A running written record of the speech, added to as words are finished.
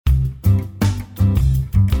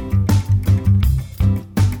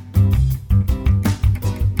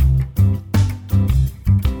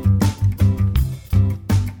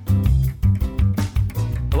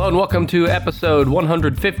welcome to episode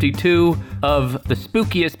 152 of the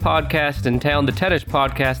spookiest podcast in town, the Tennis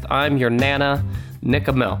Podcast. I'm your Nana, Nick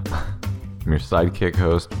Amell. I'm your sidekick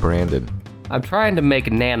host, Brandon. I'm trying to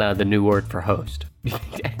make Nana the new word for host.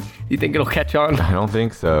 You think it'll catch on? I don't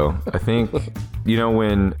think so. I think,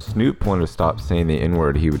 when Snoop wanted to stop saying the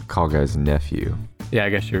N-word, he would call guys nephew. Yeah, I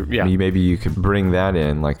guess yeah. Maybe you could bring that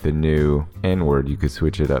in, like the new N-word. You could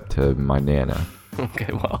switch it up to my Nana.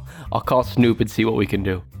 Okay, well, I'll call Snoop and see what we can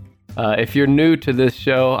do. If you're new to this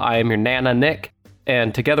show, I am your Nana, Nick,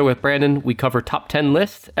 and together with Brandon, we cover top 10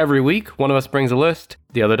 lists every week. One of us brings a list,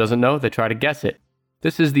 the other doesn't know, they try to guess it.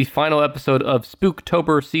 This is the final episode of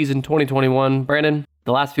Spooktober season 2021. Brandon,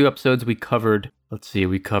 the last few episodes we covered,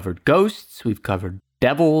 we covered ghosts, we've covered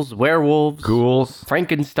devils, werewolves, ghouls,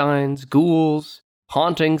 Frankensteins, ghouls,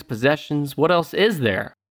 hauntings, possessions. What else is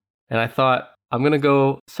there? And I thought, I'm going to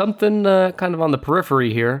go something kind of on the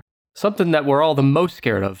periphery here. Something that we're all the most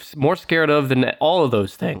scared of. More scared of than all of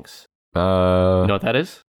those things. You know what that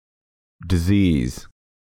is? Disease.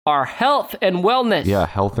 Our health and wellness. Yeah,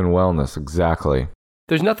 health and wellness, exactly.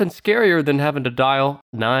 There's nothing scarier than having to dial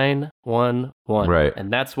 911. Right. And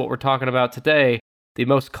that's what we're talking about today. The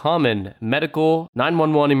most common medical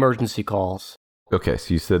 911 emergency calls. Okay,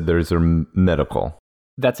 so you said there's a medical.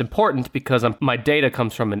 That's important because my data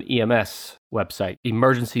comes from an EMS website,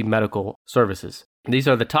 Emergency Medical Services. These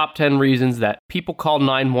are the top 10 reasons that people call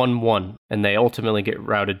 911 and they ultimately get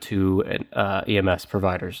routed to EMS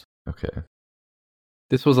providers. Okay.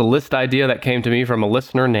 This was a list idea that came to me from a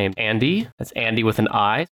listener named Andy. That's Andy with an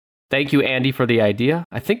I. Thank you, Andy, for the idea.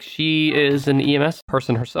 I think she is an EMS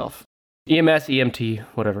person herself. EMS, EMT,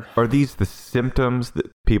 whatever. Are these the symptoms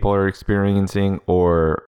that people are experiencing,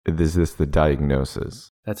 or is this the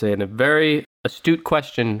diagnosis? That's a very astute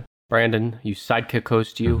question, Brandon. You sidekick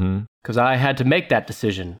host you. Because I had to make that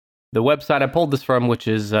decision. The website I pulled this from, which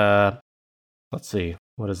is, let's see,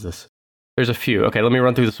 what is this? There's a few. Okay, let me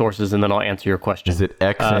run through the sources and then I'll answer your question. Is it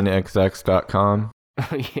xnxx.com?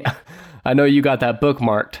 Yeah, I know you got that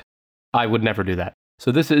bookmarked. I would never do that.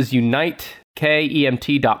 So this is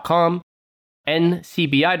unitekemt.com,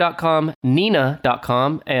 ncbi.com,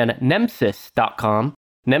 nina.com, and nemsys.com.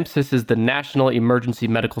 Nemsys is the National Emergency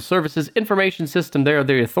Medical Services Information System. They're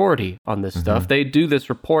the authority on this stuff. They do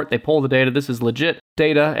this report. They pull the data. This is legit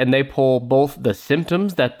data. And they pull both the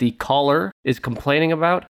symptoms that the caller is complaining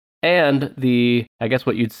about and I guess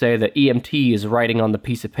what you'd say, the EMT is writing on the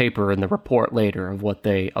piece of paper in the report later of what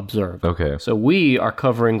they observed. Okay. So we are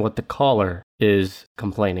covering what the caller is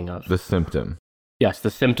complaining of. The symptom. Yes,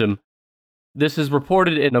 the symptom. This is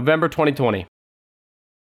reported in November 2020.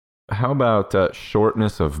 How about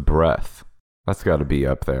shortness of breath? That's got to be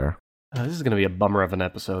up there. This is going to be a bummer of an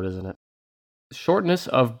episode, isn't it? Shortness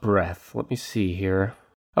of breath. Let me see here.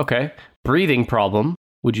 Okay. Breathing problem.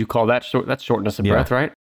 Would you call that that's shortness of breath,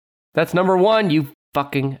 right? That's number one, you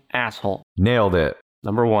fucking asshole. Nailed it.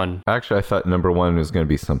 Number one. Actually, I thought number one was going to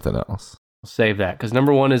be something else. I'll save that, because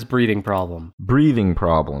number one is breathing problem. Breathing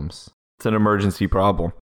problems. It's an emergency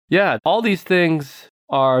problem. Yeah, all these things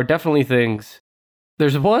are definitely things.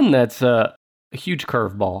 There's one that's a huge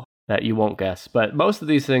curveball that you won't guess, but most of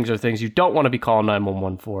these things are things you don't want to be calling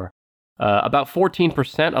 911 for. About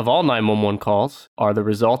 14% of all 911 calls are the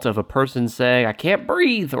result of a person saying, I can't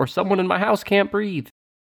breathe, or someone in my house can't breathe.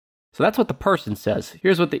 So that's what the person says.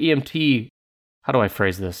 Here's what the EMT, how do I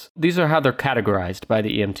phrase this? These are how they're categorized by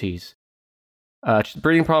the EMTs.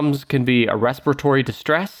 Breathing problems can be a respiratory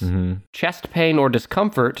distress, chest pain or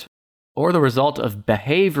discomfort, or the result of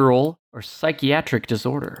behavioral or psychiatric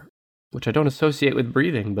disorder, which I don't associate with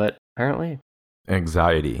breathing, but apparently.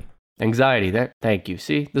 Anxiety. Thank you.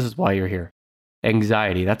 See, this is why you're here.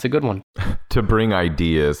 Anxiety, that's a good one. To bring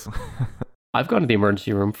ideas. I've gone to the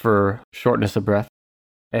emergency room for shortness of breath.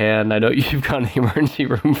 And I know you've gone to the emergency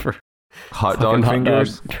room for hot dog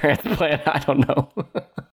fingers transplant. I don't know.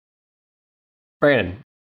 Brandon.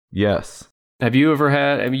 Yes. Have you ever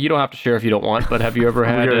had? I mean, you don't have to share if you don't want, but have you ever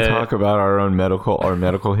had? We're going to talk about our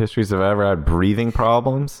medical histories. Have I ever had breathing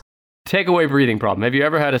problems? Take away breathing problem. Have you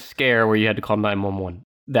ever had a scare where you had to call 911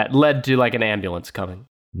 that led to like an ambulance coming?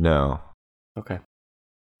 No. Okay.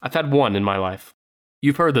 I've had one in my life.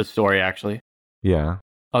 You've heard this story, actually. Yeah.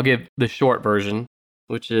 I'll give the short version,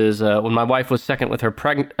 which is when my wife was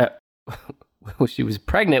she was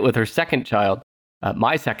pregnant with her second child,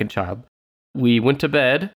 my second child. We went to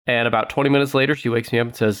bed, and about 20 minutes later, she wakes me up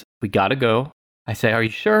and says, we gotta go. I say, are you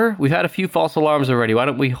sure? We've had a few false alarms already. Why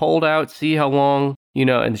don't we hold out, see how long,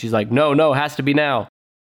 And she's like, no, it has to be now.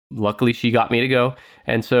 Luckily, she got me to go.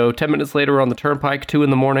 And so 10 minutes later, we're on the turnpike, 2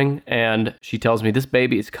 a.m, and she tells me, this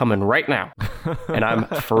baby is coming right now. And I'm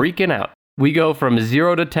freaking out. We go from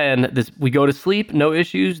 0 to 10. We go to sleep, no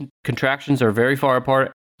issues. Contractions are very far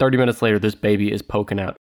apart. 30 minutes later, this baby is poking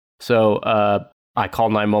out. So I call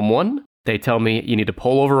 911. They tell me, you need to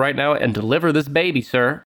pull over right now and deliver this baby,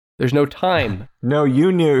 sir. There's no time. No,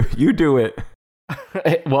 you knew. You do it.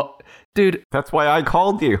 Well, dude. That's why I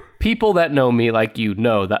called you. People that know me like you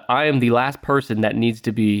know that I am the last person that needs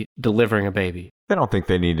to be delivering a baby. I don't think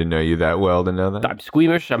they need to know you that well to know that. I'm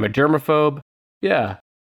squeamish. I'm a germaphobe. Yeah.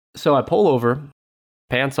 So I pull over,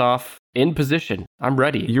 pants off, in position. I'm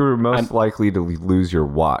ready. You're most likely to lose your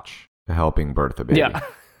watch helping birth a baby. Yeah.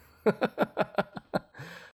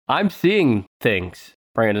 I'm seeing things,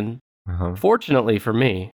 Brandon. Fortunately for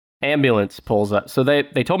me, ambulance pulls up. So they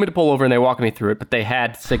told me to pull over and they walked me through it, but they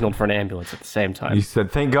had signaled for an ambulance at the same time. You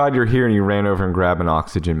said, thank God you're here, and you ran over and grabbed an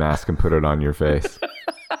oxygen mask and put it on your face.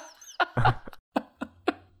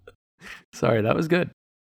 Sorry, that was good.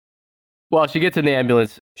 Well, she gets in the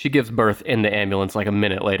ambulance. She gives birth in the ambulance like a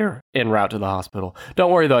minute later, en route to the hospital. Don't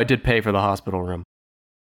worry, though, I did pay for the hospital room.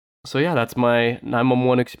 So yeah, that's my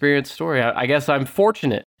 911 experience story. I guess I'm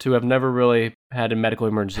fortunate to have never really had a medical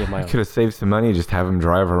emergency of my own. Could have saved some money, just have them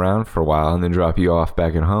drive around for a while and then drop you off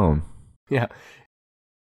back at home. Yeah.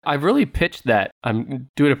 I've really pitched that. I'm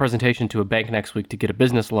doing a presentation to a bank next week to get a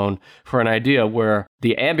business loan for an idea where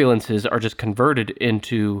the ambulances are just converted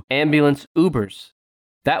into ambulance Ubers.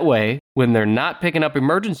 That way, when they're not picking up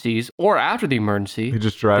emergencies or after the emergency, they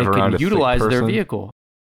just drive around, can utilize their vehicle.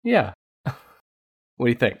 Yeah. What do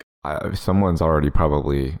you think? Someone's already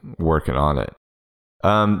probably working on it.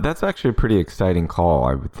 That's actually a pretty exciting call,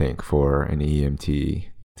 I would think, for an EMT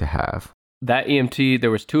to have. That EMT,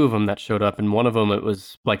 there was 2 of them that showed up, and one of them, it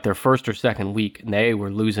was like their first or second week, and they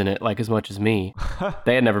were losing it like as much as me.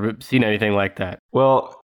 They had never seen anything like that.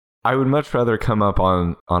 Well, I would much rather come up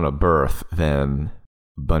on a birth than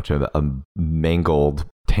a bunch of mangled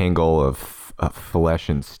tangle of flesh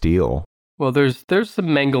and steel. Well, there's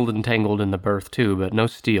some mangled and tangled in the birth too, but no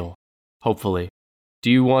steel, hopefully. Do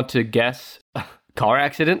you want to guess car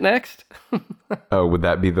accident next? Oh, would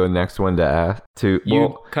that be the next one to ask?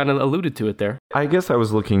 You kind of alluded to it there. I guess I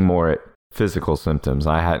was looking more at physical symptoms.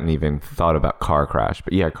 I hadn't even thought about car crash.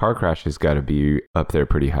 But yeah, car crash has got to be up there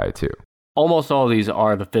pretty high too. Almost all of these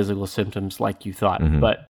are the physical symptoms like you thought,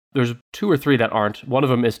 but there's 2 or 3 that aren't. One of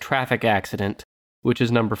them is traffic accident, which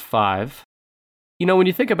is number 5. You know, when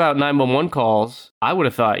you think about 911 calls, I would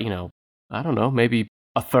have thought, I don't know, maybe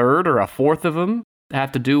a third or a fourth of them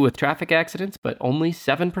have to do with traffic accidents, but only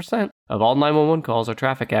 7% of all 911 calls are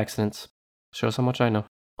traffic accidents. Shows how much I know.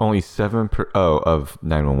 Only 7% of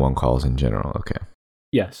 911 calls in general, okay.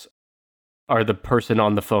 Yes. Are the person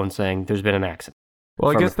on the phone saying there's been an accident.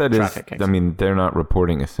 Well, I guess that is, accident. I mean, they're not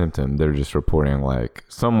reporting a symptom. They're just reporting like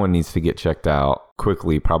someone needs to get checked out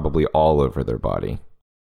quickly, probably all over their body.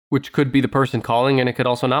 Which could be the person calling, and it could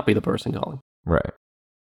also not be the person calling. Right.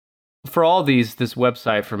 For all these, this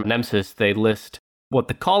website from Nemsys, they list what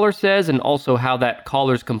the caller says and also how that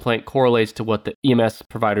caller's complaint correlates to what the EMS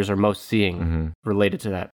providers are most seeing related to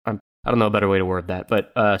that. I don't know a better way to word that.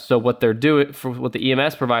 But so what they're doing, for what the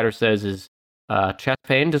EMS provider says is chest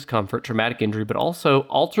pain, discomfort, traumatic injury, but also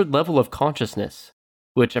altered level of consciousness,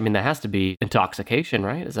 which, I mean, that has to be intoxication,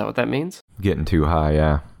 right? Is that what that means? Getting too high,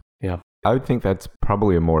 yeah. Yeah. I would think that's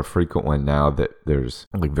probably a more frequent one now that there's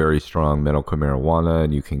like very strong medical marijuana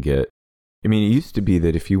and you can get, I mean, it used to be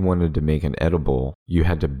that if you wanted to make an edible, you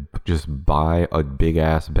had to just buy a big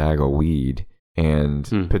ass bag of weed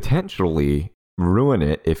and potentially ruin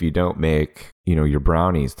it if you don't make, your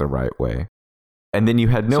brownies the right way. And then you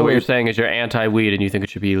had no... So what you're saying is you're anti-weed and you think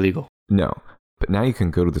it should be illegal? No. But now you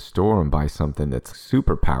can go to the store and buy something that's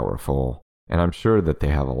super powerful. And I'm sure that they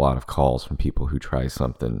have a lot of calls from people who try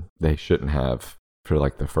something they shouldn't have for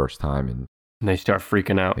like the first time. And they start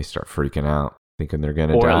freaking out. Thinking they're going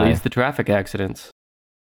to die. Or at least the traffic accidents.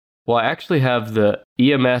 Well, I actually have the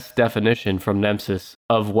EMS definition from Nemsys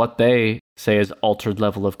of what they say is altered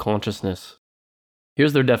level of consciousness.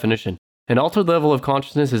 Here's their definition. An altered level of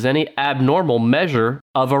consciousness is any abnormal measure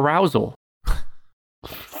of arousal.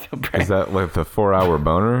 Is that like the 4-hour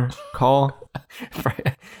boner call?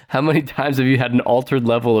 How many times have you had an altered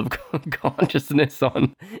level of consciousness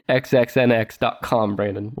on xxnx.com,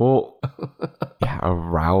 Brandon? Well, yeah,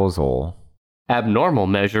 arousal. Abnormal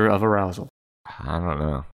measure of arousal. I don't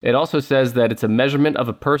know. It also says that it's a measurement of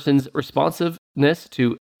a person's responsiveness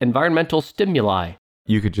to environmental stimuli.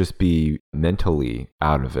 You could just be mentally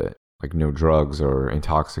out of it, like no drugs or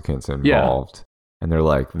intoxicants involved. Yeah. And they're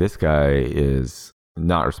like, this guy is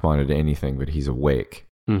not responding to anything, but he's awake.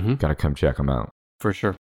 Got to come check him out. For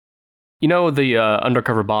sure. You know the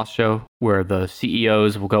Undercover Boss show where the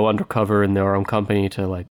CEOs will go undercover in their own company to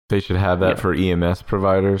like They should have that for EMS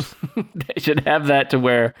providers. They should have that to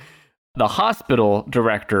where the hospital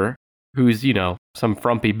director, who's, some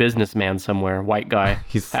frumpy businessman somewhere, white guy,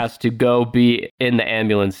 has to go be in the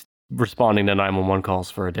ambulance responding to 911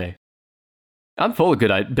 calls for a day. I'm full of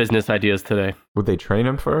good business ideas today. Would they train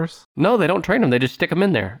him first? No, they don't train him. They just stick him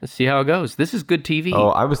in there and see how it goes. This is good TV. Oh,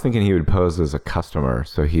 I was thinking he would pose as a customer.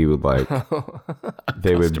 So he would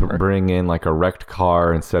they would bring in like a wrecked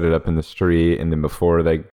car and set it up in the street. And then before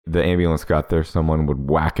the ambulance got there, someone would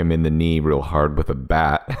whack him in the knee real hard with a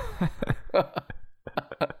bat.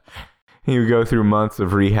 He would go through months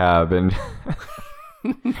of rehab and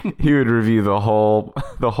he would review the whole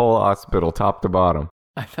hospital top to bottom.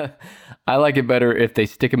 I like it better if they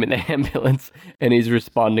stick him in the ambulance and he's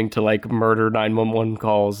responding to like murder 911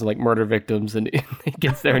 calls, like murder victims, and he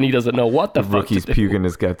gets there and he doesn't know what the fuck rookie's puking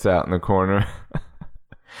his guts out in the corner.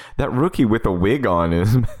 That rookie with a wig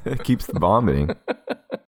on keeps the vomiting.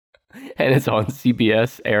 And it's on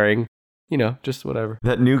CBS airing, just whatever.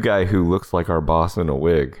 That new guy who looks like our boss in a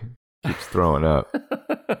wig keeps throwing up.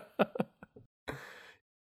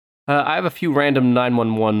 I have a few random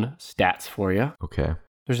 911 stats for you. Okay.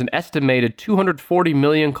 There's an estimated 240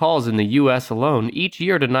 million calls in the U.S. alone each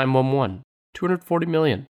year to 911. 240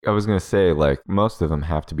 million. I was going to say, most of them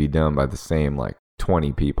have to be done by the same,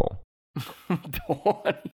 20 people.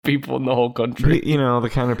 20 people in the whole country. The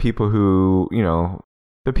kind of people who,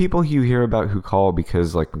 the people you hear about who call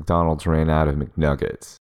because, McDonald's ran out of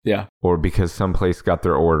McNuggets. Yeah. Or because someplace got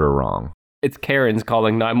their order wrong. It's Karens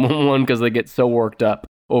calling 911 because they get so worked up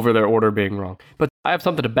over their order being wrong. But I have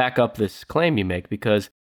something to back up this claim you make, because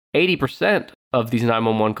 80% of these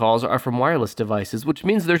 911 calls are from wireless devices, which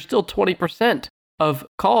means there's still 20% of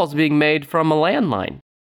calls being made from a landline,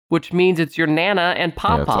 which means it's your Nana and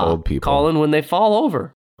Papa calling when they fall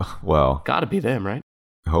over. Well, gotta be them, right?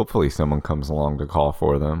 Hopefully someone comes along to call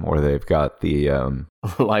for them, or they've got the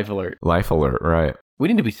Life Alert. Life Alert, right. We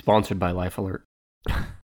need to be sponsored by Life Alert.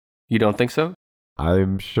 You don't think so?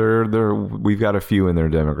 I'm sure we've got a few in their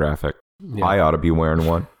demographic. Yeah. I ought to be wearing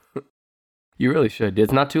one. You really should.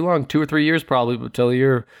 It's not too long, 2 or 3 years probably, until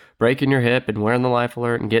you're breaking your hip and wearing the Life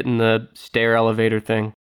Alert and getting the stair elevator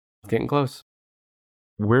thing. It's getting close.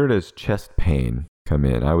 Where does chest pain come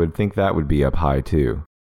in? I would think that would be up high too,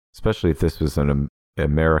 especially if this was an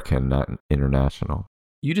American, not international.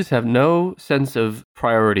 You just have no sense of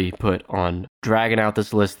priority put on dragging out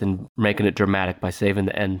this list and making it dramatic by saving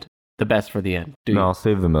the best for the end. No, I'll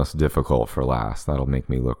save the most difficult for last. That'll make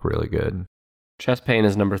me look really good. Chest pain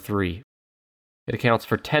is number 3. It accounts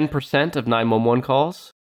for 10% of 911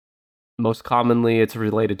 calls. Most commonly, it's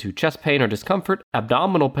related to chest pain or discomfort,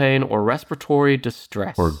 abdominal pain, or respiratory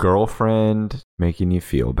distress. Or girlfriend making you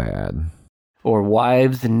feel bad. Or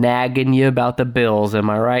wives nagging you about the bills. Am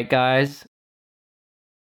I right, guys?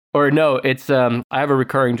 Or no, it's, I have a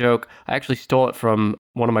recurring joke. I actually stole it from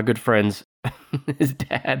one of my good friends, his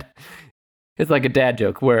dad. It's like a dad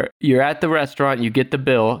joke where you're at the restaurant, you get the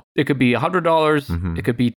bill. It could be $100, mm-hmm. It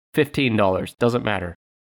could be $15, doesn't matter.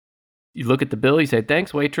 You look at the bill, you say,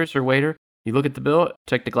 thanks, waitress or waiter. You look at the bill,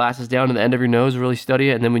 take the glasses down to the end of your nose, really study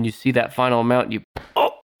it, and then when you see that final amount,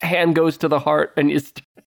 hand goes to the heart, and you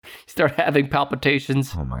start having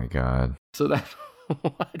palpitations. Oh my God. So that,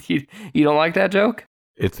 what, you don't like that joke?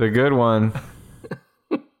 It's a good one.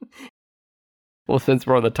 Well, since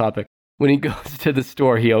we're on the topic, when he goes to the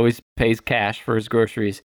store, he always pays cash for his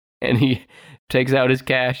groceries. And he takes out his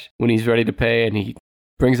cash when he's ready to pay, and he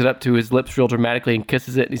brings it up to his lips real dramatically and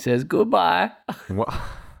kisses it, and he says, goodbye. What?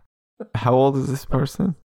 How old is this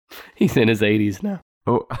person? He's in his 80s now.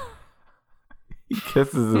 Oh, he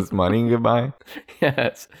kisses his money goodbye?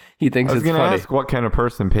 Yes. He thinks it's funny. I was going to ask what kind of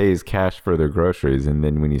person pays cash for their groceries, and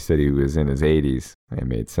then when you said he was in his 80s, it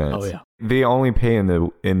made sense. Oh, yeah. They only pay in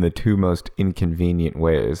the two most inconvenient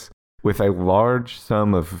ways. With a large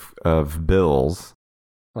sum of bills,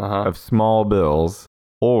 of small bills,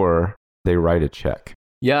 or they write a check.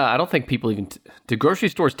 Yeah, I don't think people even... do grocery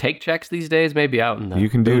stores take checks these days? Maybe out in the You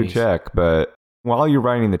can do boonies. a check, but while you're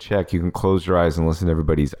writing the check, you can close your eyes and listen to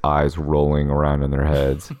everybody's eyes rolling around in their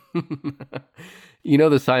heads. You know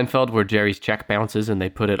the Seinfeld where Jerry's check bounces and they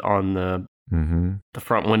put it on the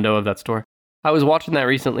front window of that store? I was watching that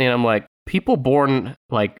recently and I'm like, people born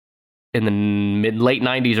in the late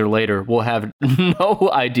 90s or later will have no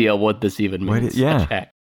idea what this even means. Yeah. A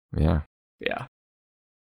check. Yeah. Yeah.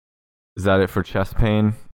 Is that it for chest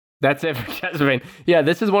pain? That's it for chest pain. Yeah,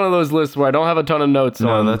 this is one of those lists where I don't have a ton of notes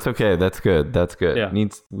on. No, that's okay. That's good. That's good. Yeah.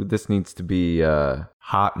 This needs to be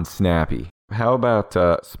hot and snappy. How about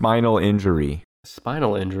spinal injury?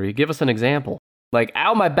 Spinal injury? Give us an example. Like,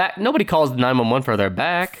 ow, my back. Nobody calls 911 for their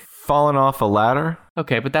back. fallen off a ladder?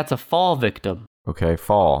 Okay, but that's a fall victim. Okay,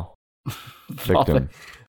 fall. Victim.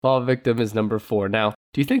 Fall victim is number 4. Now,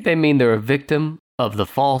 do you think they mean they're a victim of the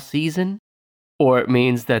fall season? Or it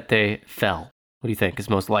means that they fell? What do you think is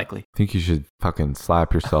most likely? I think you should fucking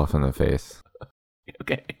slap yourself in the face.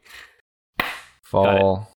 Okay.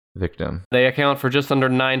 Fall victim. They account for just under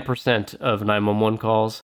 9% of 911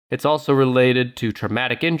 calls. It's also related to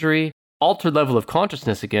traumatic injury, altered level of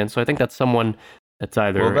consciousness again. So I think that's someone that's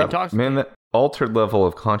either intoxicated. that altered level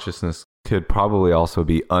of consciousness could probably also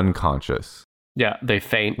be unconscious. Yeah, they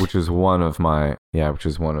faint. Which is one of my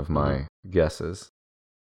guesses.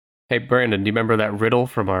 Hey, Brandon, do you remember that riddle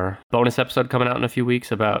from our bonus episode coming out in a few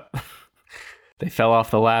weeks about they fell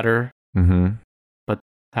off the ladder? Mm-hmm. But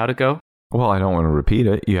how'd it go? Well, I don't want to repeat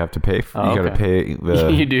it. You have to pay. You got to pay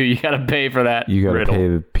the. You do. You got to pay for that. You got to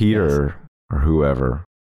pay Peter or whoever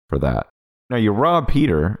for that. Now you rob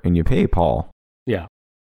Peter and you pay Paul. Yeah.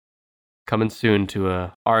 Coming soon to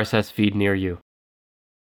a RSS feed near you.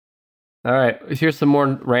 All right, here's some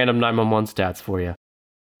more random 911 stats for you.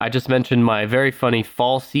 I just mentioned my very funny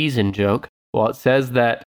fall season joke. Well, it says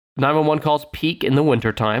that 911 calls peak in the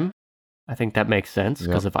wintertime. I think that makes sense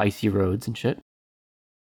because of icy roads and shit.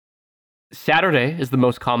 Saturday is the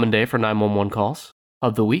most common day for 911 calls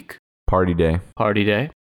of the week. Party day. Party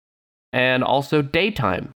day. And also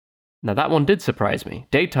daytime. Now, that one did surprise me.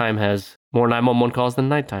 Daytime has more 911 calls than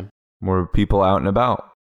nighttime. More people out and about.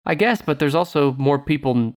 I guess, but there's also more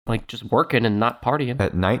people like just working and not partying.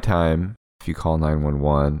 At nighttime, if you call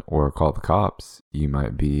 911 or call the cops, you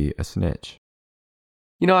might be a snitch.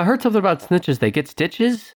 You know, I heard something about snitches. They get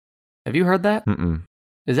stitches. Have you heard that? Mm-mm.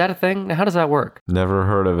 Is that a thing? Now, how does that work? Never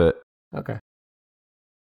heard of it. Okay.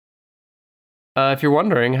 If you're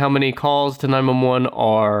wondering how many calls to 911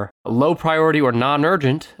 are low priority or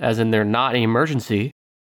non-urgent, as in they're not an emergency,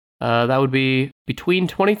 that would be between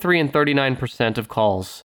 23 and 39% of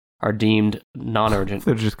calls are deemed non-urgent.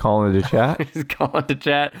 They're just calling to chat? Just calling to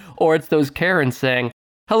chat. Or it's those Karens saying,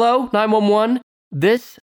 hello, 911,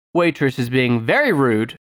 this waitress is being very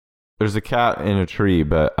rude. There's a cat in a tree,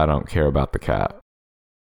 but I don't care about the cat.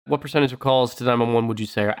 What percentage of calls to 911 would you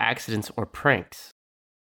say are accidents or pranks?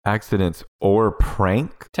 Accidents or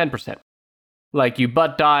prank? 10%. Like you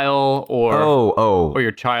butt dial or or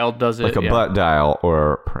your child does it. Like a butt dial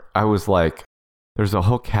I was like, there's a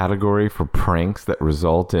whole category for pranks that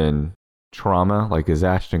result in trauma. Like is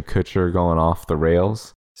Ashton Kutcher going off the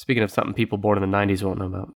rails? Speaking of something people born in the 90s won't know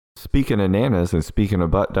about. Speaking of nanas and speaking of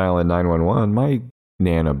butt dialing 911, my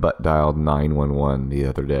nana butt dialed 911 the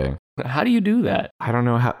other day. How do you do that? I don't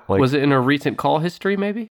know how. Like, was it in her recent call history,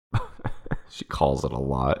 maybe? She calls it a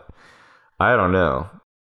lot. I don't know.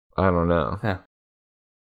 Yeah.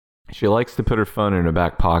 She likes to put her phone in her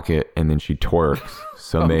back pocket and then she twerks.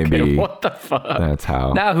 So okay, maybe what the fuck? That's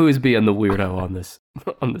how. Now who is being the weirdo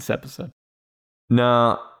on this episode?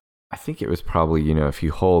 No, I think it was probably, if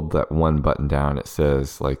you hold that one button down, it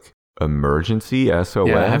says like emergency SOS.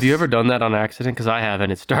 Yeah, have you ever done that on accident? Because I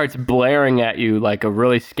haven't. It starts blaring at you like a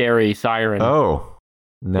really scary siren. Oh,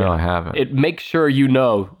 no, I haven't. It makes sure you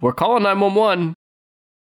know, we're calling 911.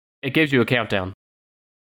 It gives you a countdown.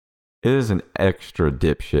 It is an extra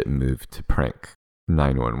dipshit move to prank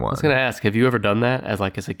 911. I was going to ask, have you ever done that as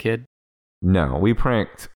a kid? No, we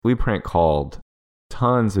prank called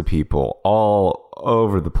tons of people all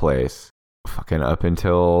over the place. Fucking up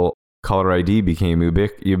until caller ID became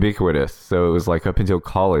ubiquitous. So it was like up until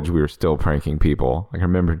college, we were still pranking people. I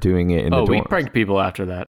remember doing it in the dorms. We pranked people after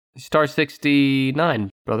that. Star 69,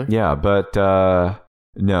 brother. Yeah, but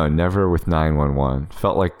no, never with 911.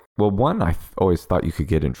 Felt like, one, I always thought you could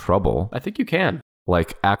get in trouble. I think you can.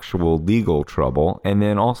 Like actual legal trouble. And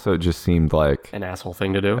then also it just seemed like an asshole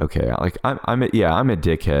thing to do. Okay, like I'm a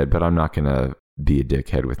dickhead, but I'm not going to be a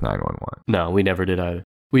dickhead with 911. No, we never did either.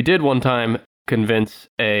 We did one time convince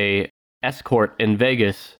a escort in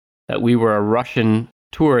Vegas that we were a Russian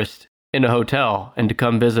tourist in a hotel and to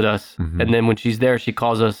come visit us. Mm-hmm. And then when she's there, she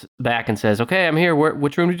calls us back and says, okay, I'm here.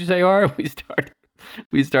 Which room did you say you are?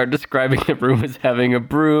 We start describing the room as having a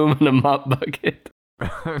broom and a mop bucket.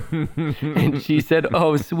 And she said,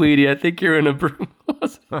 oh, sweetie, I think you're in a broom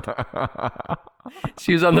closet.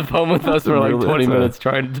 She was on the phone with us for like 20 minutes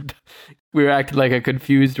we were acting like a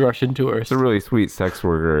confused Russian tourist. It's a really sweet sex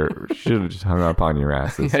worker. Should have just hung up on your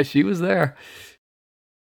asses. Yeah, she was there.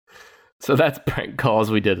 So that's prank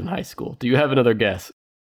calls we did in high school. Do you have another guess?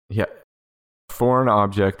 Yeah. Foreign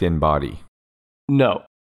object in body. No.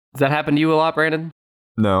 Does that happen to you a lot, Brandon?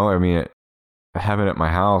 No, I mean, I have it at my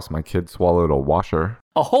house. My kid swallowed a washer.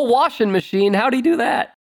 A whole washing machine? How'd he do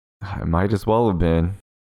that? It might as well have been.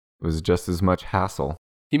 It was just as much hassle.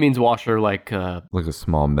 He means washer like, Like a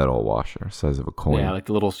small metal washer, size of a coin. yeah, like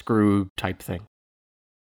the little screw type thing.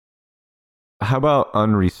 How about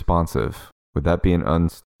unresponsive? Would that be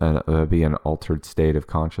an altered state of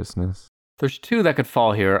consciousness? There's two that could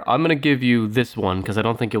fall here. I'm going to give you this one because I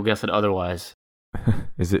don't think you'll guess it otherwise.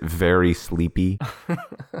 Is it very sleepy?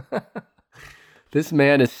 This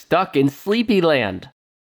man is stuck in Sleepy Land.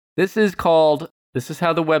 This is how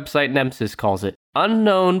the website Nemesis calls it.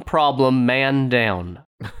 Unknown problem man down.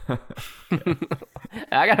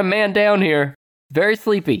 I got a man down here. Very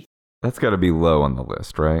sleepy. That's got to be low on the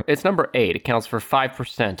list, right? It's number 8. It counts for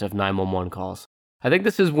 5% of 911 calls. I think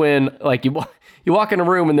this is when, like, you walk in a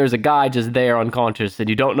room and there's a guy just there unconscious and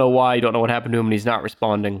you don't know why, you don't know what happened to him, and he's not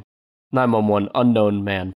responding. 911, unknown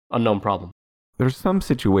man, unknown problem. There's some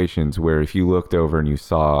situations where if you looked over and you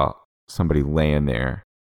saw somebody laying there,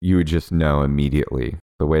 you would just know immediately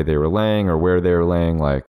the way they were laying or where they were laying,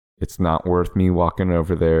 like, it's not worth me walking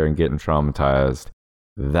over there and getting traumatized.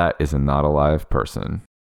 That is a not alive person.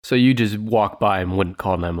 So you just walk by and wouldn't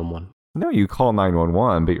call 911? No, you call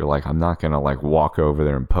 911, but you're like, I'm not going to like walk over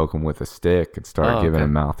there and poke him with a stick and start giving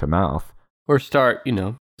him mouth to mouth. Or start,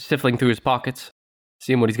 sifting through his pockets,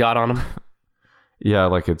 seeing what he's got on him. Yeah,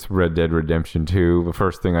 like it's Red Dead Redemption 2. The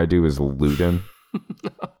first thing I do is loot him.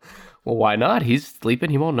 Well, why not? He's sleeping.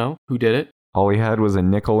 He won't know who did it. All he had was a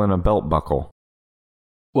nickel and a belt buckle.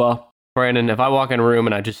 Well, Brandon, if I walk in a room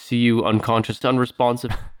and I just see you unconscious,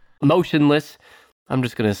 unresponsive, motionless, I'm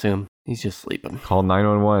just going to assume he's just sleeping. Call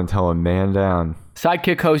 911 and tell him, man down.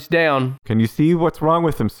 Sidekick host down. Can you see what's wrong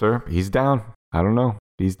with him, sir? He's down. I don't know.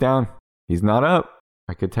 He's down. He's not up.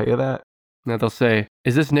 I could tell you that. Now they'll say,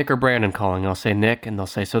 is this Nick or Brandon calling? I'll say Nick, and they'll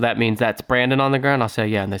say, so that means that's Brandon on the ground? I'll say,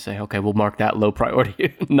 yeah, and they say, okay, we'll mark that low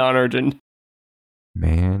priority, non-urgent.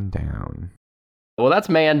 Man down. Well, that's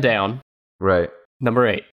man down. Right. Number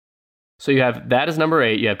 8. So you have, that is number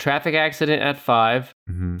 8. You have traffic accident at 5,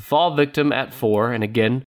 fall victim at 4, and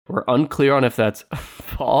again, we're unclear on if that's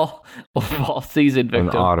fall or fall season victim.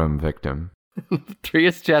 An autumn victim. 3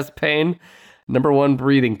 is chest pain. Number 1,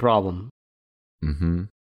 breathing problem. Mm-hmm.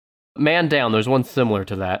 Man down, there's one similar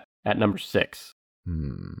to that at number 6.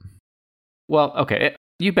 Well, okay,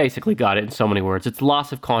 you basically got it in so many words. It's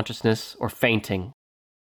loss of consciousness or fainting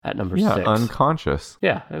at number 6. Yeah, unconscious.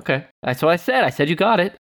 Yeah, okay. That's what I said. I said you got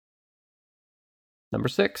it. Number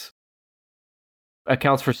 6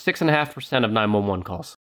 accounts for 6.5% of 911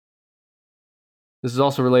 calls. This is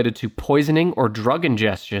also related to poisoning or drug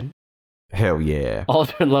ingestion. Hell yeah.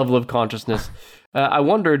 Altered level of consciousness. I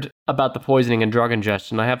wondered about the poisoning and drug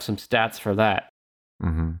ingestion. I have some stats for that.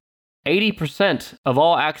 80% of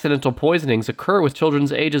all accidental poisonings occur with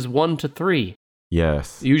children's ages 1 to 3.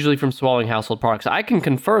 Yes. Usually from swallowing household products. I can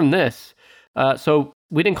confirm this. So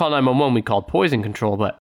we didn't call 911, we called poison control,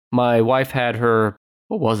 but my wife had her,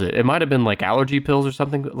 what was it? It might have been like allergy pills or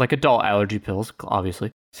something, like adult allergy pills,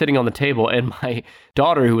 obviously, sitting on the table. And my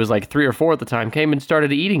daughter, who was like 3 or 4 at the time, came and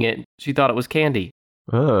started eating it. She thought it was candy.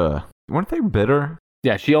 Weren't they bitter?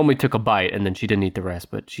 Yeah, she only took a bite and then she didn't eat the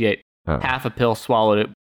rest, but she ate half a pill, swallowed it.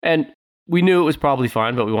 And we knew it was probably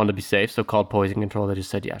fine, but we wanted to be safe, so called poison control. They just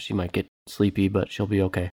said, yeah, she might get sleepy, but she'll be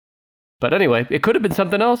okay. But anyway, it could have been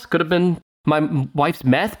something else. Could have been my wife's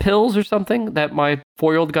meth pills or something that my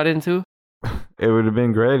 4-year-old got into. It would have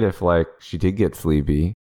been great if, like, she did get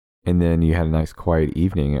sleepy, and then you had a nice quiet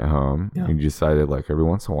evening at home, and you decided, like, every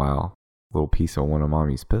once in a while, a little piece of one of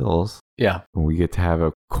mommy's pills. Yeah. And we get to have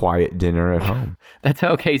a quiet dinner at home. That's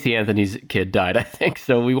how Casey Anthony's kid died, I think,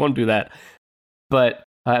 so we won't do that. But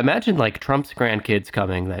imagine, like, Trump's grandkids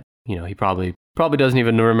coming that, he probably doesn't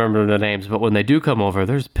even remember the names, but when they do come over,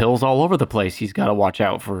 there's pills all over the place he's got to watch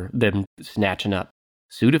out for them snatching up.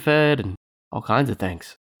 Sudafed and all kinds of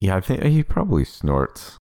things. Yeah, I think he probably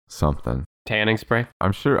snorts something. Tanning spray?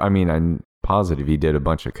 I'm sure, I'm positive he did a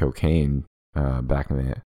bunch of cocaine back in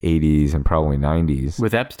the 80s and probably 90s.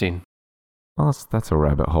 With Epstein. Well, that's a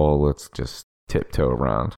rabbit hole. Let's just tiptoe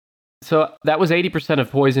around. So that was 80% of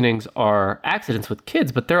poisonings are accidents with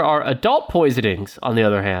kids, but there are adult poisonings, on the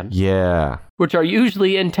other hand. Yeah. Which are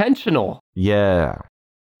usually intentional. Yeah.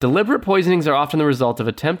 Deliberate poisonings are often the result of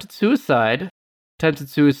attempted suicide,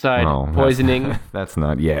 poisoning. That's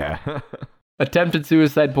not, yeah. Attempted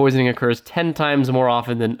suicide poisoning occurs 10 times more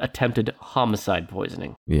often than attempted homicide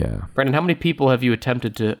poisoning. Yeah. Brandon, how many people have you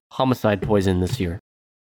attempted to homicide poison this year?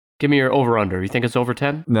 Give me your over-under. You think it's over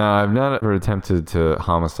 10? No, I've not ever attempted to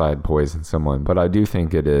homicide poison someone, but I do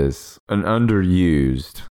think it is an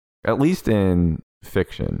underused, at least in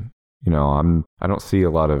fiction. I don't see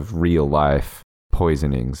a lot of real-life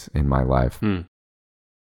poisonings in my life.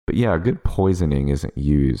 But yeah, good poisoning isn't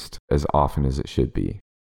used as often as it should be.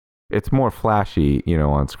 It's more flashy,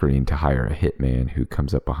 on screen to hire a hitman who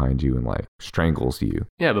comes up behind you and like strangles you.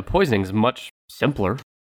 Yeah, but poisoning's much simpler.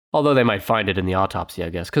 Although they might find it in the autopsy, I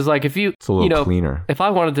guess. Because like if It's a little cleaner. if I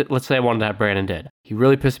wanted to, let's say I wanted to have Brandon dead. He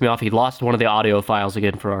really pissed me off. He lost one of the audio files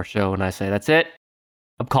again for our show. And I say, that's it.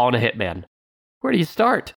 I'm calling a hitman. Where do you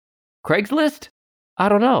start? Craigslist? I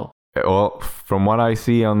don't know. Well, from what I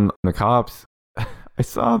see on the cops, I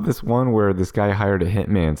saw this one where this guy hired a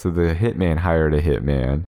hitman. So the hitman hired a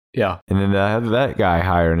hitman. Yeah. And then that guy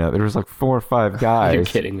hired another. There was like 4 or 5 guys. You're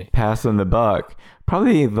kidding me. Passing the buck.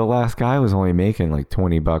 Probably the last guy was only making like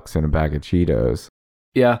 $20 in a bag of Cheetos.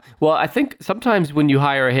 Yeah. Well, I think sometimes when you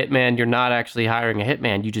hire a hitman, you're not actually hiring a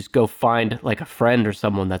hitman. You just go find like a friend or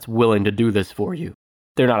someone that's willing to do this for you.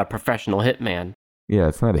 They're not a professional hitman. Yeah,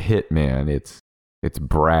 it's not a hitman. It's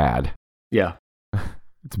Brad. Yeah.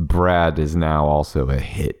 It's Brad is now also a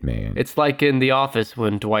hitman. It's like in The Office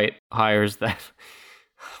when Dwight hires that,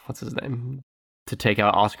 what's his name, to take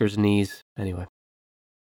out Oscar's knees. Anyway,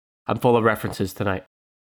 I'm full of references tonight.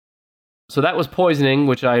 So that was poisoning,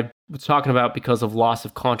 which I was talking about because of loss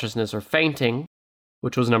of consciousness or fainting,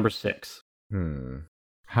 which was number 6.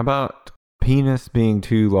 How about penis being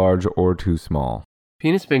too large or too small?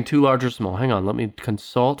 Penis being too large or small. Hang on, let me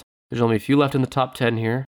consult. There's only a few left in the top 10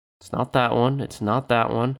 here. It's not that one. It's not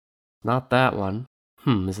that one. Not that one.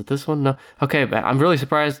 Is it this one? No. Okay, I'm really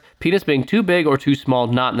surprised. Penis being too big or too small,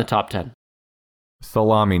 not in the top 10.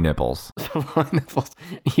 Salami nipples. Salami nipples.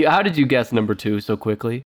 How did you guess number 2 so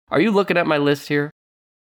quickly? Are you looking at my list here?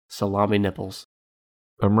 Salami nipples.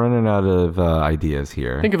 I'm running out of ideas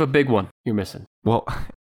here. Think of a big one you're missing. Well,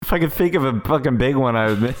 if I could think of a fucking big one I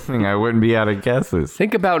was missing, I wouldn't be out of guesses.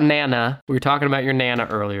 Think about Nana. We were talking about your Nana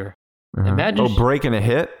earlier. Imagine breaking a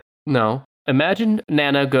hit? No. Imagine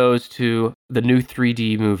Nana goes to the new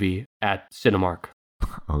 3D movie at Cinemark.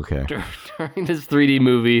 Okay. During this 3D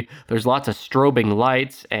movie, there's lots of strobing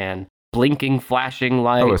lights and blinking, flashing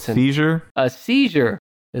lights. Oh, a seizure? A seizure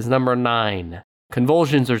is number 9.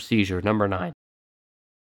 Convulsions or seizure, number 9.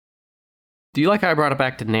 Do you like how I brought it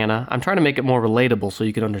back to Nana? I'm trying to make it more relatable so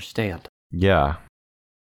you can understand. Yeah.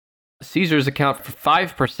 Seizures account for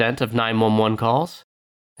 5% of 911 calls,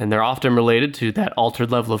 and they're often related to that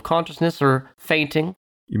altered level of consciousness or fainting.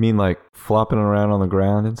 You mean like flopping around on the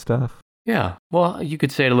ground and stuff? Yeah. Well, you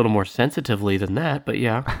could say it a little more sensitively than that, but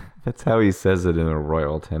yeah. That's how he says it in a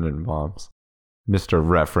Royal Tenenbaums. Mr.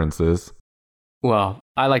 References. Well,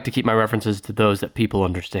 I like to keep my references to those that people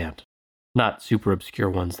understand. Not super obscure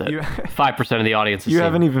ones that 5% of the audience has You seen.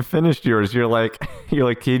 haven't even finished yours. You're like,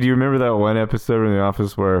 kid, do you remember that one episode in The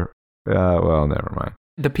Office where, well, never mind.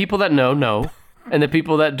 The people that know, and the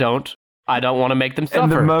people that don't, I don't want to make them suffer.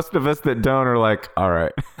 And the most of us that don't are like, all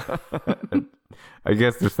right. I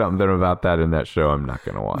guess there's something about that in that show I'm not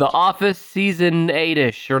going to watch. The Office season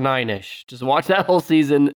 8-ish or 9-ish. Just watch that whole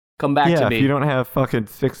season, come back to me. Yeah, if you don't have fucking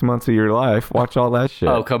 6 months of your life, watch all that shit.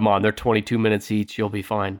 Oh, come on. They're 22 minutes each. You'll be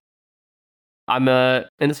fine. I'm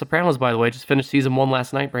in The Sopranos, by the way. Just finished season 1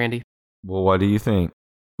 last night, Brandy. Well, what do you think?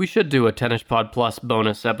 We should do a Tennis Pod Plus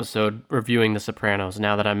bonus episode reviewing The Sopranos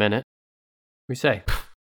now that I'm in it. What do you say?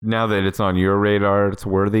 Now that it's on your radar, it's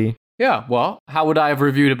worthy? Yeah, well, how would I have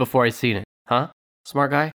reviewed it before I'd seen it? Huh?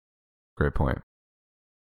 Smart guy? Great point.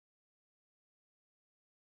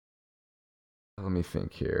 Let me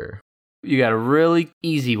think here. You got a really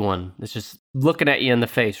easy one that's just looking at you in the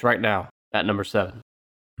face right now at number 7.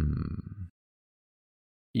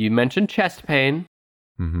 You mentioned chest pain.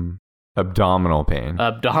 Mm-hmm. Abdominal pain.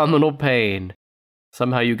 Abdominal pain.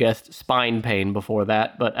 Somehow you guessed spine pain before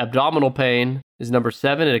that, but abdominal pain is number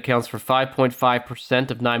 7. It accounts for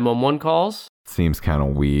 5.5% of 911 calls. Seems kind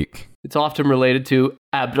of weak. It's often related to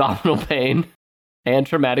abdominal pain and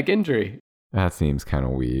traumatic injury. That seems kind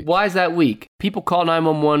of weak. Why is that weak? People call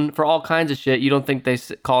 911 for all kinds of shit. You don't think they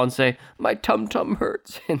call and say, my tum-tum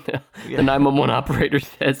hurts? And the 911 operator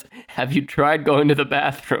says, have you tried going to the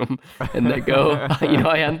bathroom? And they go,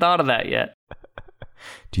 I hadn't thought of that yet.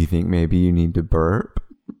 Do you think maybe you need to burp?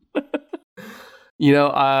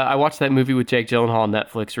 I watched that movie with Jake Gyllenhaal on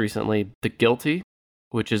Netflix recently, The Guilty,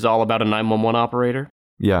 which is all about a 911 operator.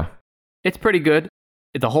 Yeah. It's pretty good.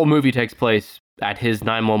 The whole movie takes place at his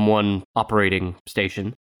 911 operating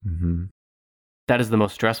station. Mm-hmm. That is the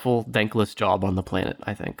most stressful, thankless job on the planet,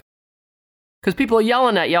 I think. Because people are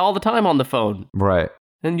yelling at you all the time on the phone. Right.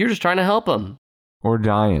 And you're just trying to help them. Or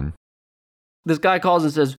dying. This guy calls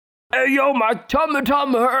and says, hey, yo, my tum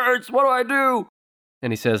hurts. What do I do?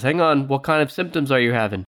 And he says, hang on, what kind of symptoms are you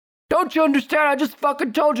having? Don't you understand? I just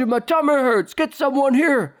fucking told you my tummy hurts. Get someone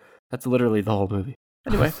here. That's literally the whole movie.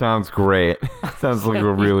 Anyway. Sounds great. Sounds like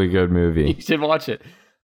a really good movie. You should watch it.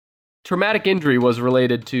 traumatic injury was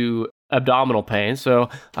related to abdominal pain, so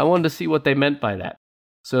I wanted to see what they meant by that.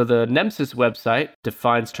 So the Nemesis website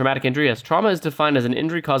defines traumatic injury as trauma is defined as an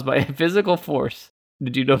injury caused by a physical force.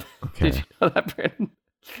 Did you know? Okay. Did you know that, Brandon?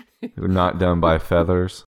 Not done by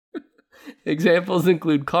feathers. Examples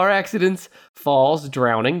include car accidents, falls,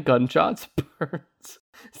 drowning, gunshots, burns,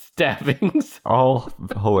 stabbings. All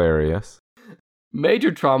hilarious.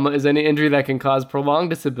 Major trauma is any injury that can cause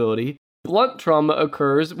prolonged disability. Blunt trauma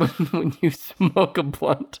occurs when you smoke a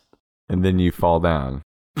blunt. And then you fall down.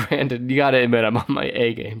 Brandon, you gotta admit I'm on my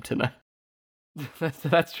A game tonight.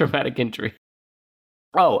 That's traumatic injury.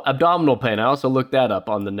 Oh, abdominal pain. I also looked that up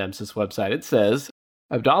on the Nemesis website. It says,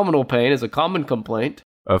 abdominal pain is a common complaint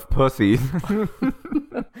of pussies.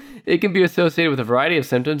 It can be associated with a variety of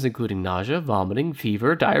symptoms, including nausea, vomiting,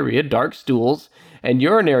 fever, diarrhea, dark stools, and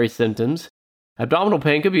urinary symptoms. Abdominal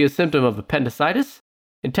pain could be a symptom of appendicitis,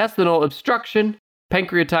 intestinal obstruction,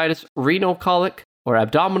 pancreatitis, renal colic, or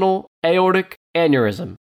abdominal aortic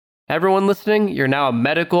aneurysm. Everyone listening, you're now a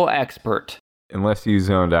medical expert. Unless you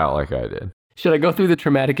zoned out like I did. Should I go through the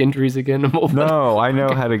traumatic injuries again? No, I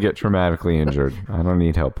know how to get traumatically injured. I don't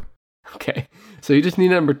need help. Okay, so you just need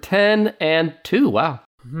number 10 and 2. Wow.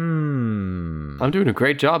 I'm doing a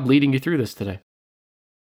great job leading you through this today.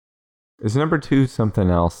 Is number 2 something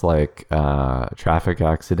else like traffic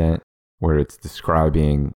accident, where it's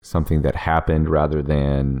describing something that happened rather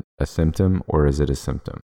than a symptom, or is it a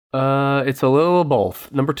symptom? It's a little of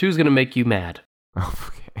both. Number 2 is going to make you mad.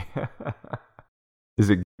 Okay. Is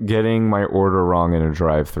it getting my order wrong in a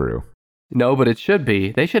drive-through? No, but it should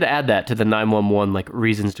be. They should add that to the 911, like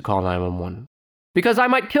reasons to call 911. Because I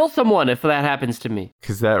might kill someone if that happens to me.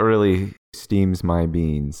 Because that really steams my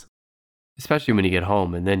beans. Especially when you get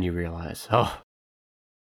home and then you realize, oh.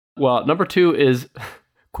 Well, number 2 is,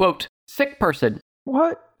 quote, sick person.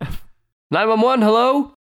 What? 911,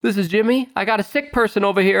 hello? This is Jimmy. I got a sick person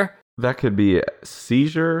over here. That could be a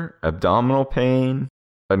seizure, abdominal pain,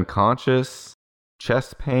 unconscious,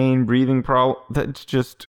 chest pain, breathing problem. That's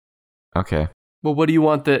just... Okay. Well, what do you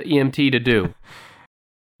want the EMT to do?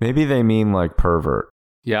 Maybe they mean like pervert.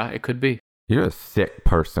 Yeah, it could be. You're a sick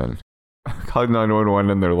person. Call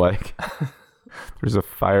 911 and they're like, there's a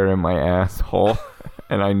fire in my asshole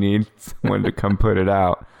and I need someone to come put it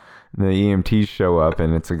out. And the EMTs show up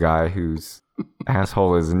and it's a guy whose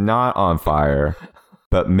asshole is not on fire,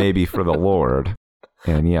 but maybe for the Lord.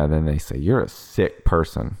 And yeah, then they say, you're a sick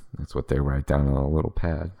person. That's what they write down on a little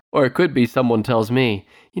pad. Or it could be someone tells me,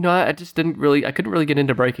 you know, I couldn't really get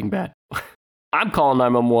into Breaking Bad. I'm calling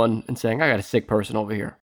 911 and saying, I got a sick person over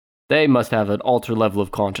here. They must have an altered level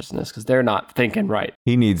of consciousness because they're not thinking right.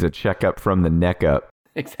 He needs a checkup from the neck up.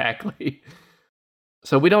 Exactly.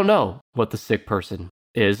 So we don't know what the sick person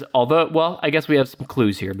is. Although, well, I guess we have some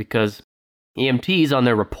clues here because EMTs on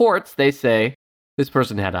their reports, they say this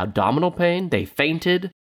person had abdominal pain, they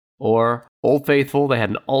fainted, or Old Faithful, they had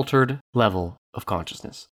an altered level of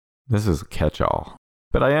consciousness. This is a catch-all.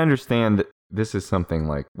 But I understand that this is something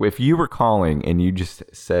like, if you were calling and you just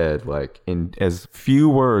said, like, in as few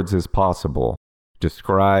words as possible,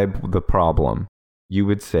 describe the problem, you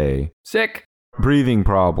would say, sick, breathing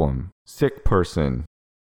problem, sick person,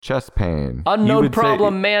 chest pain. Unknown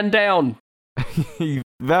problem, man down.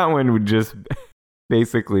 That one would just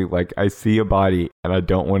basically, like, I see a body and I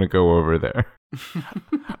don't want to go over there.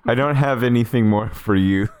 I don't have anything more for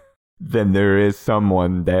you than there is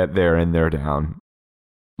someone that there and they're down.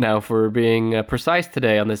 Now, if we're being precise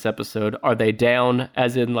today on this episode, are they down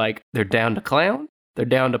as in, like, they're down to clown? They're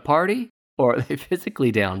down to party? Or are they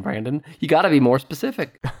physically down, Brandon? You got to be more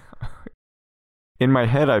specific. In my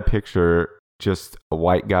head, I picture just a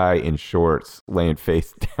white guy in shorts laying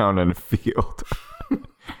face down in a field.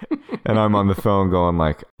 And I'm on the phone going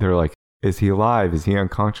like, they're like, is he alive? Is he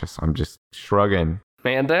unconscious? I'm just shrugging.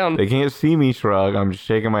 Man down. They can't see me shrug. I'm just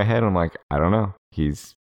shaking my head. I'm like, I don't know.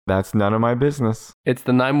 That's none of my business. It's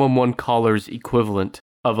the 911 caller's equivalent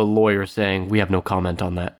of a lawyer saying, we have no comment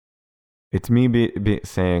on that. It's me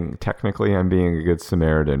saying, technically I'm being a good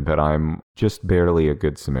Samaritan, but I'm just barely a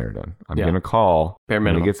good Samaritan. I'm going to call. Bare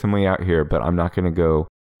minimum. I'm going to get somebody out here, but I'm not going to go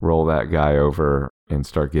roll that guy over and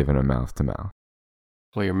start giving him mouth to mouth.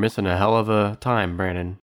 Well, you're missing a hell of a time,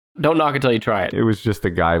 Brandon. Don't knock until you try it. It was just a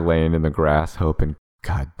guy laying in the grass hoping,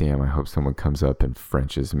 God damn, I hope someone comes up and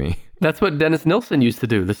Frenches me. That's what Dennis Nilsen used to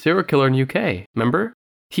do, the serial killer in UK. Remember?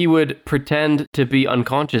 He would pretend to be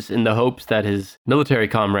unconscious in the hopes that his military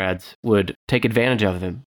comrades would take advantage of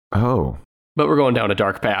him. Oh. But we're going down a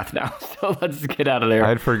dark path now, so let's get out of there.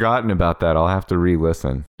 I'd forgotten about that. I'll have to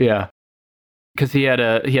re-listen. Yeah. Because he had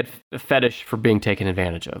a fetish for being taken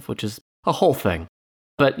advantage of, which is a whole thing.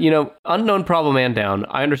 But, unknown problem man down.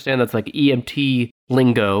 I understand that's like EMT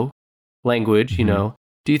lingo, language, Do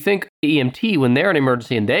you think EMT, when they're in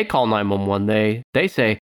emergency and they call 911, they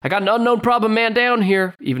say, I got an unknown problem man down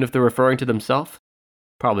here, even if they're referring to themselves?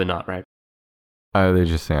 Probably not, right? They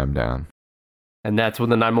just say I'm down. And that's when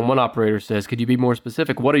the 911 operator says, could you be more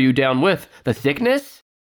specific? What are you down with? The sickness?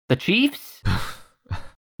 The Chiefs?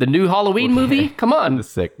 The new Halloween movie? Come on. The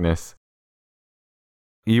sickness.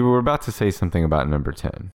 You were about to say something about number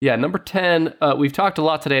 10. Yeah, number 10, we've talked a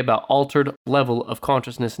lot today about altered level of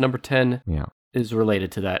consciousness. Number 10 is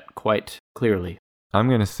related to that quite clearly. I'm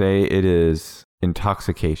going to say it is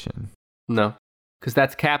intoxication. No, because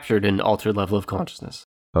that's captured in altered level of consciousness.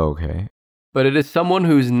 Okay. But it is someone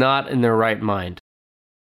who's not in their right mind.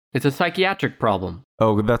 It's a psychiatric problem.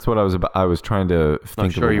 Oh, that's what I was trying to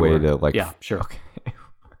think of a way to like... Yeah, sure. Okay.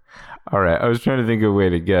 All right. I was trying to think of a way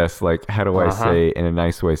to guess, like, how do I say in a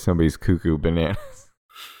nice way somebody's cuckoo bananas?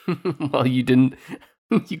 Well, you didn't...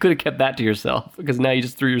 You could have kept that to yourself, because now you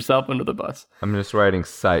just threw yourself under the bus. I'm just writing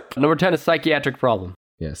psych. Number 10 is psychiatric problem.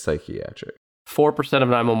 Yeah, psychiatric. 4% of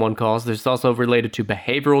 911 calls. This is also related to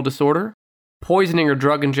behavioral disorder, poisoning or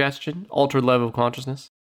drug ingestion, altered level of consciousness.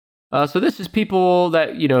 So this is people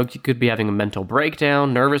that, you could be having a mental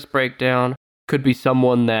breakdown, nervous breakdown. Could be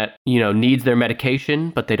someone that, needs their medication,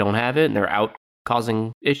 but they don't have it, and they're out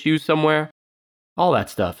causing issues somewhere. All that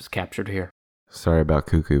stuff is captured here. Sorry about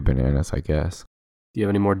cuckoo bananas, I guess. Do you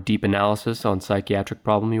have any more deep analysis on psychiatric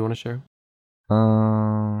problem you want to share?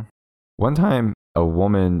 One time, a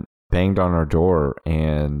woman banged on our door,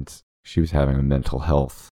 and she was having a mental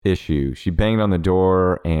health issue. She banged on the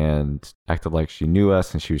door and acted like she knew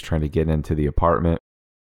us, and she was trying to get into the apartment.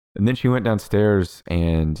 And then she went downstairs,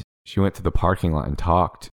 and she went to the parking lot and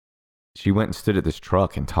talked. She went and stood at this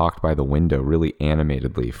truck and talked by the window really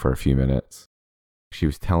animatedly for a few minutes. She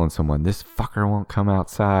was telling someone, this fucker won't come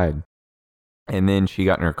outside. And then she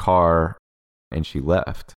got in her car and she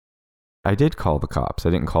left. I did call the cops.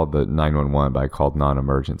 I didn't call the 911, but I called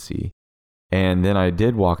non-emergency. And then I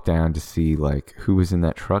did walk down to see like who was in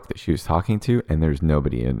that truck that she was talking to, and there's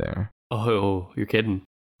nobody in there. Oh, you're kidding.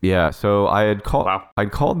 Yeah, so I'd Wow.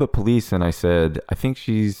 called the police and I said, I think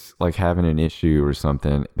she's like having an issue or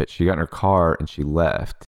something, but she got in her car and she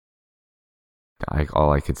left.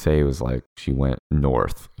 All I could say was like, she went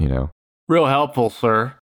north, Real helpful,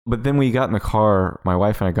 sir. But then we got in the car, my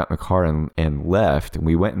wife and I got in the car and left, and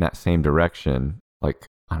we went in that same direction, like,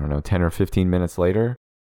 I don't know, 10 or 15 minutes later.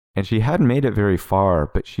 And she hadn't made it very far,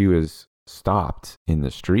 but she was stopped in the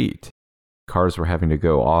street. Cars were having to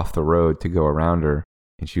go off the road to go around her.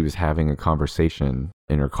 And she was having a conversation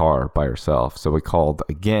in her car by herself. So we called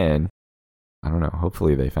again. I don't know.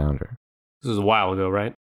 Hopefully they found her. This was a while ago,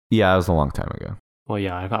 right? Yeah, it was a long time ago. Well,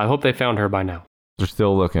 yeah, I hope they found her by now. They're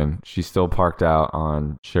still looking. She's still parked out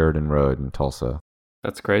on Sheridan Road in Tulsa.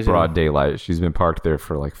 That's crazy. Broad daylight. She's been parked there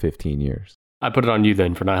for like 15 years. I put it on you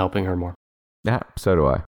then for not helping her more. Yeah, so do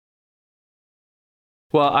I.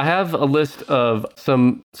 Well, I have a list of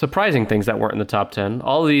some surprising things that weren't in the top 10.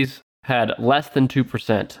 All of these had less than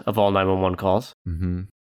 2% of all 911 calls. Mm-hmm.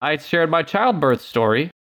 I shared my childbirth story.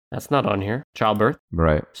 That's not on here. Childbirth.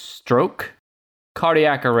 Right. Stroke.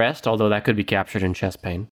 Cardiac arrest, although that could be captured in chest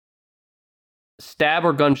pain. Stab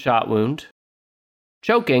or gunshot wound.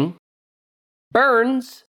 Choking.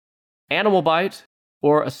 Burns. Animal bite.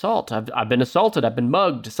 Or assault. I've been assaulted. I've been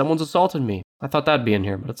mugged. Someone's assaulted me. I thought that'd be in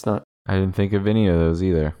here, but it's not. I didn't think of any of those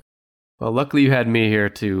either. Well, luckily you had me here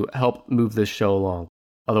to help move this show along.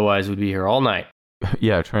 Otherwise, we'd be here all night.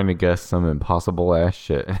 Yeah, trying to guess some impossible ass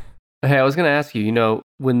shit. Hey, I was going to ask you,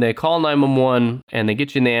 when they call 911 and they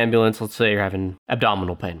get you in the ambulance, let's say you're having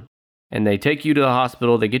abdominal pain, and they take you to the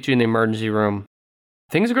hospital, they get you in the emergency room,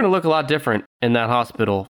 things are going to look a lot different in that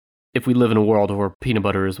hospital if we live in a world where peanut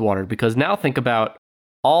butter is water. Because now think about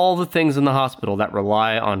all the things in the hospital that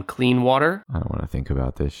rely on clean water. I don't want to think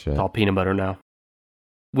about this shit. It's all peanut butter now.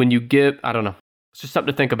 When you give, I don't know. It's just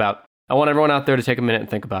something to think about. I want everyone out there to take a minute and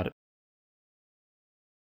think about it.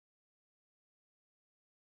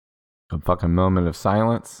 A fucking moment of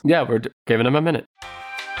silence. Yeah, we're giving them a minute.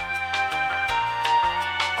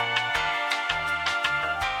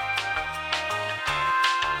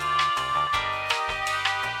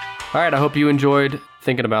 All right, I hope you enjoyed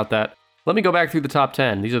thinking about that. Let me go back through the top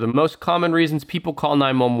 10. These are the most common reasons people call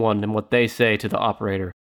 911 and what they say to the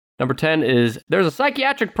operator. Number 10 is, there's a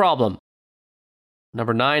psychiatric problem.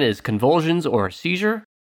 Number 9 is convulsions or a seizure.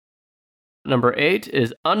 Number 8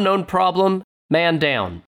 is unknown problem, man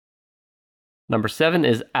down. Number 7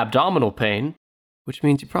 is abdominal pain, which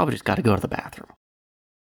means you probably just got to go to the bathroom.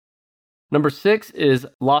 Number 6 is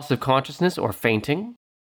loss of consciousness or fainting.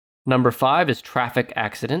 Number 5 is traffic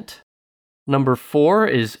accident. Number 4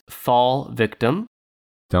 is fall victim.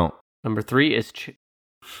 Don't. Number 3 is...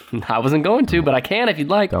 I wasn't going to, but I can if you'd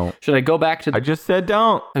like. Don't. Should I go back to... I just said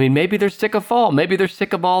don't. I mean, maybe they're sick of fall. Maybe they're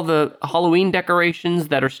sick of all the Halloween decorations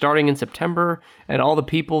that are starting in September and all the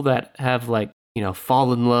people that have, like, you know,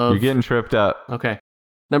 fall in love. You're getting tripped up. Okay.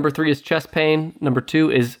 Number 3 is chest pain. Number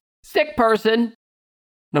 2 is sick person.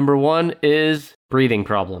 Number 1 is breathing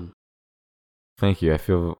problem. Thank you. I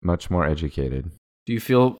feel much more educated. Do you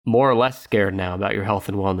feel more or less scared now about your health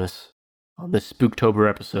and wellness on this Spooktober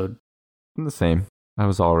episode? I'm the same. I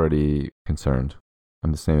was already concerned.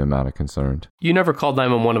 I'm the same amount of concerned. You never called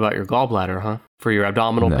 911 about your gallbladder, huh? For your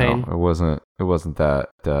abdominal pain? No, it wasn't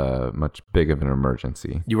that much big of an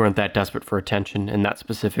emergency. You weren't that desperate for attention in that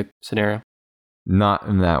specific scenario? Not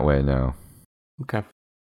in that way, no. Okay.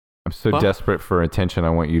 I'm so desperate for attention, I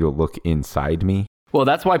want you to look inside me. Well,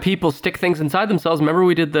 that's why people stick things inside themselves. Remember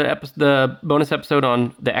we did the bonus episode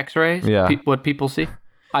on the x-rays? Yeah. What people see?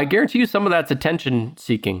 I guarantee you some of that's attention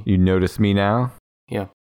seeking. You notice me now? Yeah.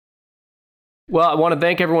 Well, I want to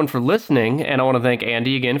thank everyone for listening, and I want to thank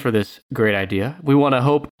Andy again for this great idea. We want to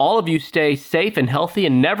hope all of you stay safe and healthy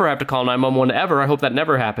and never have to call 911 ever. I hope that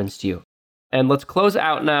never happens to you. And let's close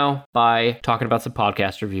out now by talking about some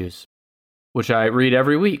podcast reviews, which I read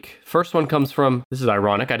every week. First one comes from, this is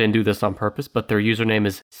ironic, I didn't do this on purpose, but their username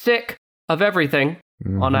is Sick of Everything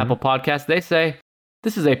on Apple Podcasts. They say,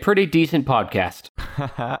 this is a pretty decent podcast.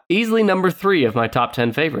 Easily number 3 of my top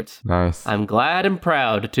 10 favorites. Nice. I'm glad and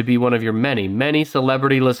proud to be one of your many, many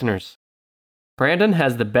celebrity listeners. Brandon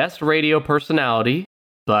has the best radio personality,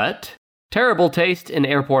 but terrible taste in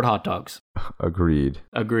airport hot dogs. Agreed.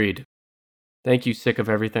 Thank you, Sick of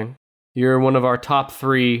Everything. You're one of our top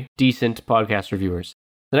 3 decent podcast reviewers.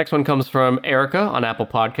 The next one comes from Erica on Apple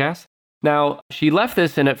Podcasts. Now, she left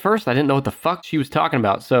this, and at first I didn't know what the fuck she was talking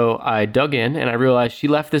about, so I dug in, and I realized she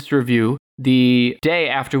left this review the day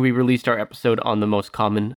after we released our episode on the most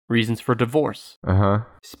common reasons for divorce.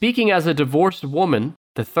 Speaking as a divorced woman,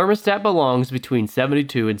 the thermostat belongs between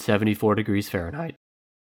 72 and 74 degrees Fahrenheit.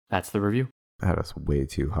 That's the review. That is way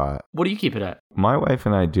too hot. What do you keep it at? My wife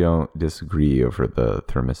and I don't disagree over the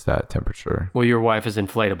thermostat temperature. Well, your wife is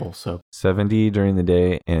inflatable, so... 70 during the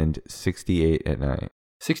day and 68 at night.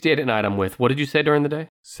 68 at night I'm with. What did you say during the day?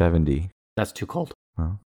 70. That's too cold.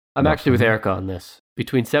 Well, I'm actually with Erica on this.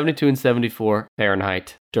 Between 72 and 74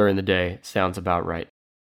 Fahrenheit during the day sounds about right.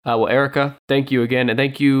 Well, Erica, thank you again. And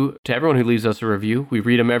thank you to everyone who leaves us a review. We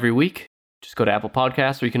read them every week. Just go to Apple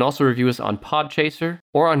Podcasts, or you can also review us on Podchaser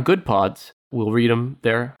or on Good Pods. We'll read them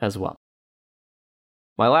there as well.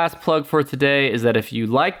 My last plug for today is that if you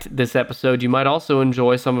liked this episode, you might also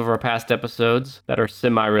enjoy some of our past episodes that are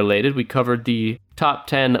semi-related. We covered the top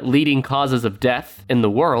 10 leading causes of death in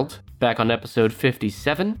the world back on episode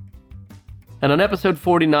 57. And on episode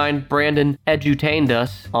 49, Brandon edutained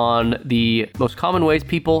us on the most common ways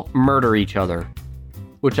people murder each other,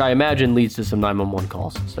 which I imagine leads to some 911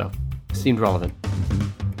 calls, so it seemed relevant.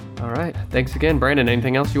 All right, thanks again. Brandon,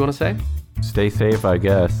 anything else you want to say? Stay safe, I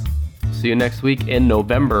guess. See you next week in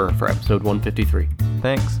November for episode 153.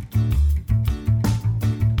 Thanks.